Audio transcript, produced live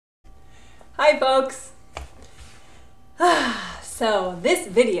Hi folks! So this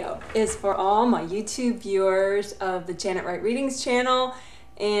video is for all my YouTube viewers of the Janet Wright Readings channel,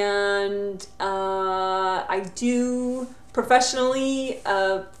 and I do professionally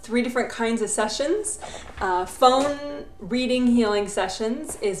 3 different kinds of sessions. Phone reading healing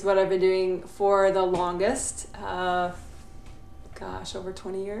sessions is what I've been doing for the longest, gosh, over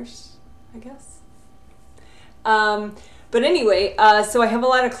 20 years, I guess. But anyway, so I have a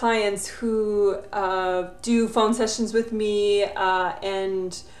lot of clients who do phone sessions with me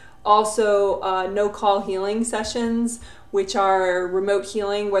and also no-call healing sessions, which are remote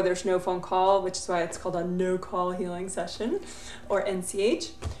healing where there's no phone call, which is why it's called a no-call healing session, or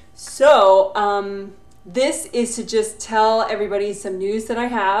NCH. So this is to just tell everybody some news that I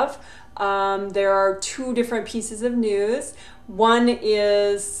have. There are 2 different pieces of news. One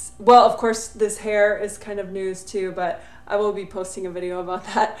is, well, of course, this hair is kind of news too, but I will be posting a video about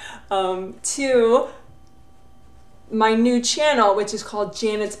that. 2, my new channel, which is called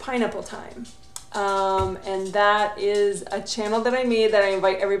Janet's Pineapple Time. And that is a channel that I made that I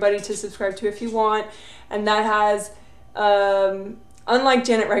invite everybody to subscribe to if you want. And that has, unlike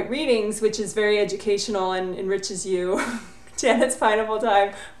Janet Wright Readings, which is very educational and enriches you, Janet's Pineapple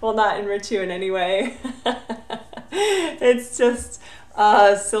Time will not enrich you in any way. It's just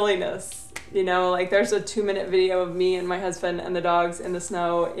silliness. You know, like there's a 2-minute video of me and my husband and the dogs in the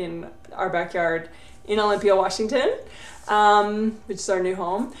snow in our backyard in Olympia, Washington, which is our new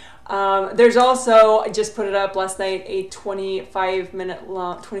home. There's also, I just put it up last night, a 24-minute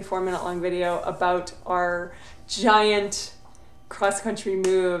long video about our giant cross-country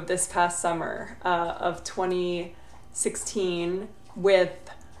move this past summer of 2016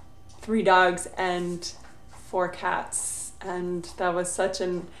 with 3 dogs and 4 cats. And that was such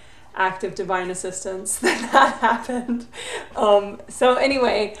an act of divine assistance that happened. So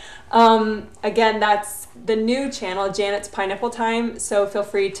anyway, again, that's the new channel, Janet's Pineapple Time. So feel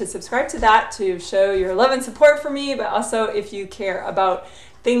free to subscribe to that to show your love and support for me, but also if you care about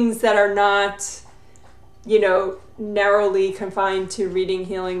things that are not, you know, narrowly confined to reading,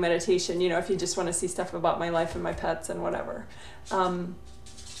 healing, meditation, you know, if you just want to see stuff about my life and my pets and whatever.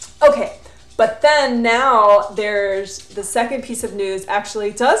 Okay. But then now there's the second piece of news actually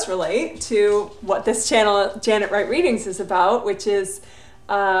does relate to what this channel, Janet Wright Readings, is about, which is,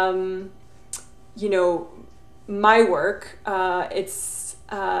 you know, my work. It's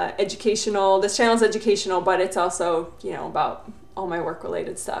educational. This channel is educational, but it's also, you know, about all my work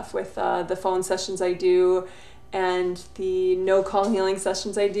related stuff with the phone sessions I do and the no-call healing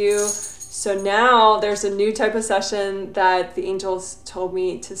sessions I do. So now there's a new type of session that the angels told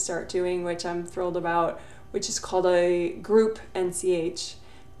me to start doing, which I'm thrilled about, which is called a Group NCH.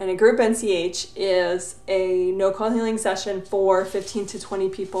 And a Group NCH is a no-call healing session for 15 to 20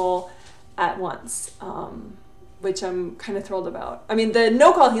 people at once, which I'm kind of thrilled about. I mean, the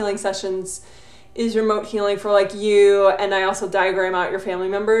no-call healing sessions is remote healing for like you, and I also diagram out your family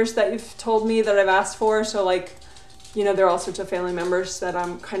members that you've told me that I've asked for. So like, you know, there are all sorts of family members that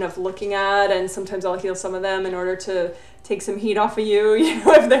I'm kind of looking at, and sometimes I'll heal some of them in order to take some heat off of you, you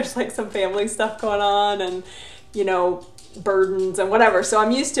know, if there's like some family stuff going on and, you know, burdens and whatever. So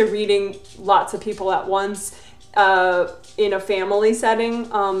I'm used to reading lots of people at once in a family setting.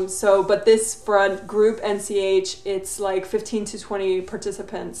 But this, for a Group NCH, it's like 15 to 20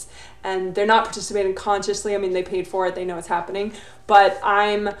 participants, and they're not participating consciously. I mean, they paid for it, they know it's happening, but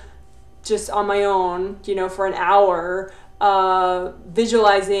I'm just on my own, you know, for an hour,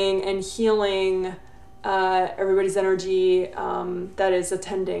 visualizing and healing everybody's energy that is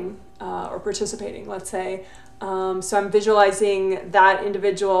attending or participating, let's say. So I'm visualizing that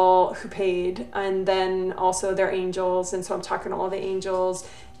individual who paid, and then also their angels. And so I'm talking to all the angels,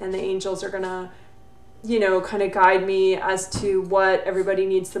 and the angels are gonna, you know, kind of guide me as to what everybody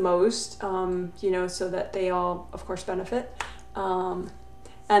needs the most, you know, so that they all, of course, benefit.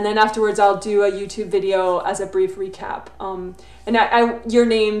 And then afterwards, I'll do a YouTube video as a brief recap. And your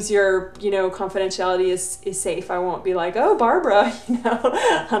names, your, you know, confidentiality is safe. I won't be like, oh, Barbara, you know,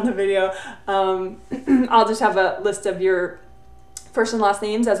 on the video. I'll just have a list of your first and last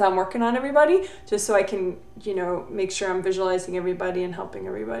names as I'm working on everybody, just so I can, you know, make sure I'm visualizing everybody and helping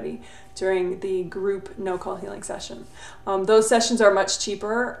everybody during the group no-call healing session. Those sessions are much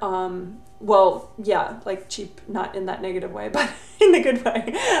cheaper. Well, yeah, like cheap, not in that negative way, but in the good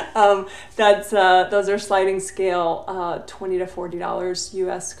way. Those are sliding scale, $20 to $40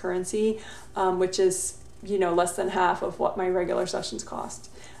 US currency, which is, you know, less than half of what my regular sessions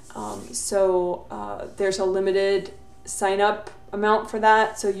cost. There's a limited sign up amount for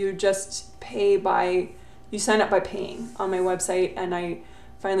that. So you just pay by, you sign up by paying on my website, and I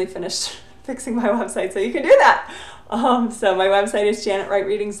finally finished fixing my website so you can do that. So my website is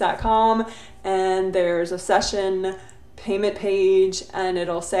janetwrightreadings.com, and there's a session payment page, and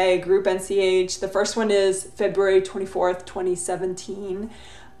it'll say Group NCH. The first one is February 24th, 2017.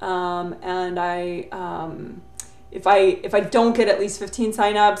 And if I don't get at least 15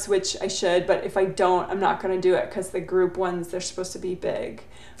 signups, which I should, but if I don't, I'm not going to do it, because the group ones, they're supposed to be big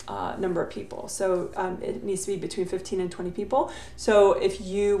number of people. So it needs to be between 15 and 20 people. So if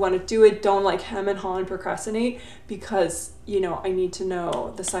you want to do it, don't like hem and haw and procrastinate, because, you know, I need to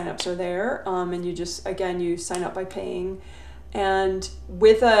know the signups are there. And you just, again, you sign up by paying. And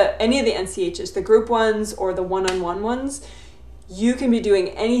with any of the NCHs, the group ones or the one-on-one ones, you can be doing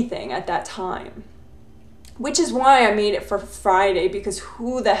anything at that time, which is why I made it for Friday, because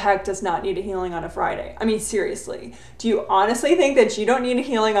who the heck does not need a healing on a Friday? I mean, seriously, do you honestly think that you don't need a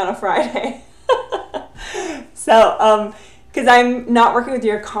healing on a Friday? So, because I'm not working with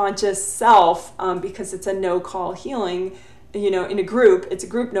your conscious self, because it's a no-call healing, you know, in a group, it's a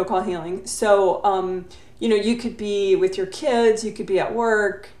group no-call healing. So, you know, you could be with your kids, you could be at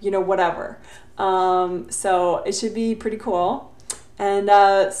work, you know, whatever. So it should be pretty cool.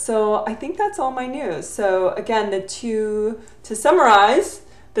 And so I think that's all my news. So again, to summarize,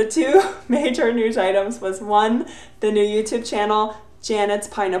 the two major news items was, one, the new YouTube channel, Janet's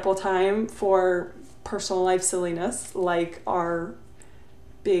Pineapple Time, for personal life silliness, like our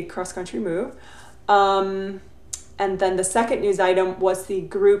big cross-country move. And then the second news item was the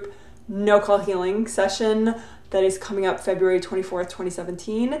group no-call healing session that is coming up February 24th,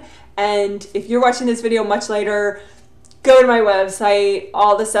 2017. And if you're watching this video much later, go to my website.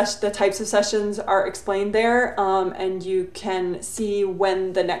 All the types of sessions are explained there, and you can see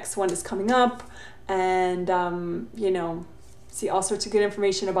when the next one is coming up, and you know, see all sorts of good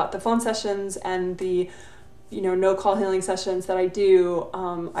information about the phone sessions and the, you know, no call healing sessions that I do,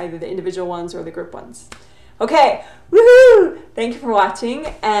 either the individual ones or the group ones. Okay, woohoo! Thank you for watching,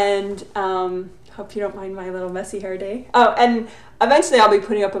 and hope you don't mind my little messy hair day. Oh, and eventually I'll be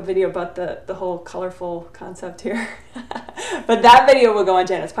putting up a video about the whole colorful concept here. But that video will go on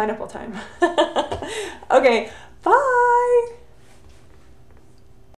Janet's Pineapple Time. Okay, bye!